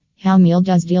How meal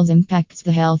does deals impacts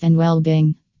the health and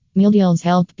well-being. Meal deals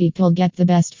help people get the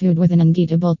best food within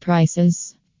unbeatable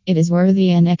prices. It is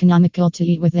worthy and economical to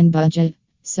eat within budget.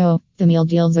 So, the meal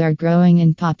deals are growing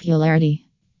in popularity.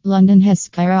 London has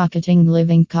skyrocketing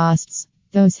living costs.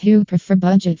 Those who prefer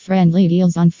budget-friendly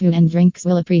deals on food and drinks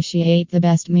will appreciate the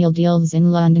best meal deals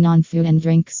in London on food and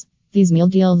drinks. These meal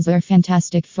deals are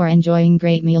fantastic for enjoying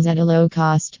great meals at a low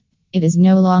cost. It is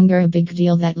no longer a big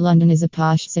deal that London is a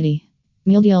posh city.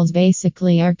 Meal deals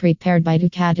basically are prepared by two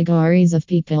categories of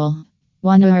people.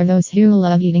 One are those who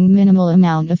love eating minimal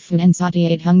amount of food and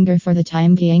satiate hunger for the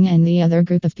time being, and the other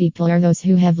group of people are those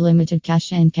who have limited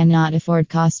cash and cannot afford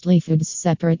costly foods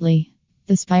separately.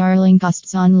 The spiraling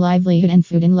costs on livelihood and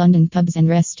food in London pubs and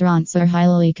restaurants are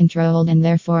highly controlled and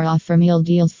therefore offer meal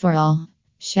deals for all.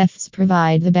 Chefs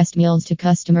provide the best meals to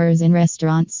customers in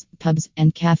restaurants, pubs,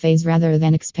 and cafes rather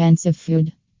than expensive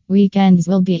food. Weekends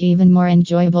will be even more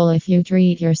enjoyable if you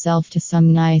treat yourself to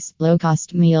some nice,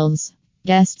 low-cost meals.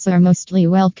 Guests are mostly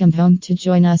welcome home to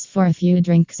join us for a few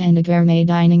drinks and a gourmet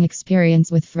dining experience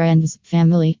with friends,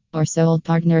 family, or soul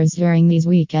partners during these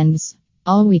weekends.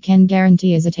 All we can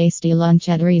guarantee is a tasty lunch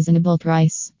at a reasonable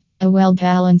price. A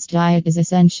well-balanced diet is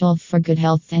essential for good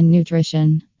health and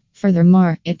nutrition.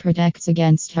 Furthermore, it protects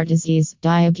against heart disease,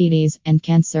 diabetes, and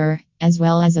cancer, as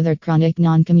well as other chronic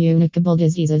non-communicable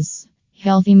diseases.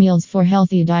 Healthy meals for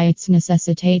healthy diets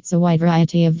necessitates a wide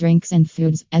variety of drinks and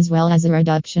foods, as well as a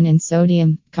reduction in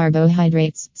sodium,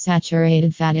 carbohydrates,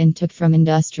 saturated fat intake from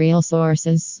industrial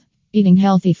sources. Eating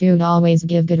healthy food always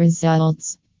gives good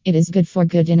results. It is good for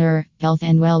good dinner, health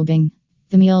and well-being.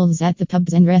 The meals at the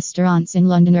pubs and restaurants in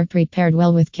London are prepared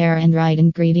well with care and right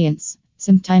ingredients.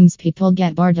 Sometimes people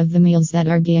get bored of the meals that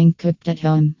are being cooked at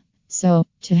home. So,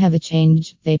 to have a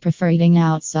change, they prefer eating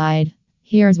outside.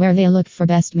 Here's where they look for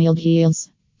best meal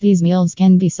deals. These meals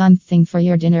can be something for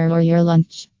your dinner or your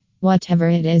lunch. Whatever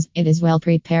it is well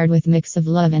prepared with mix of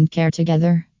love and care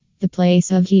together. The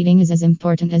place of eating is as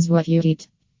important as what you eat.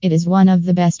 It is one of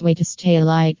the best way to stay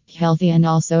light, healthy, and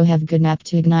also have good nap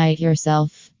to ignite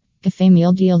yourself. Cafe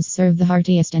meal deals serve the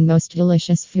heartiest and most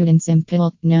delicious food in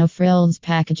simple, no frills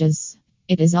packages.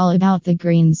 It is all about the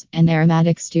greens and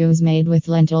aromatic stews made with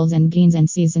lentils and beans and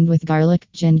seasoned with garlic,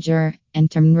 ginger, and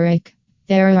turmeric.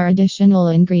 There are additional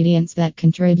ingredients that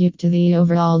contribute to the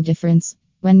overall difference.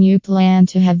 When you plan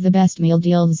to have the best meal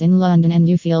deals in London and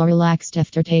you feel relaxed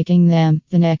after taking them,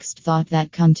 the next thought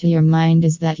that comes to your mind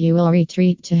is that you will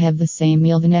retreat to have the same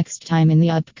meal the next time in the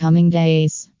upcoming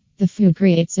days. The food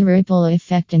creates a ripple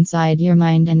effect inside your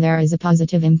mind and there is a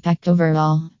positive impact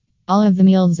overall. All of the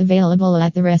meals available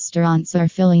at the restaurants are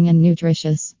filling and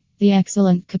nutritious. The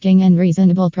excellent cooking and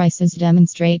reasonable prices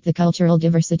demonstrate the cultural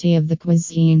diversity of the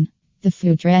cuisine. The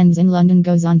food trends in London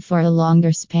goes on for a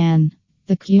longer span.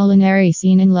 The culinary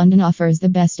scene in London offers the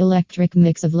best eclectic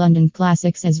mix of London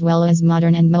classics as well as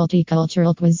modern and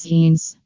multicultural cuisines.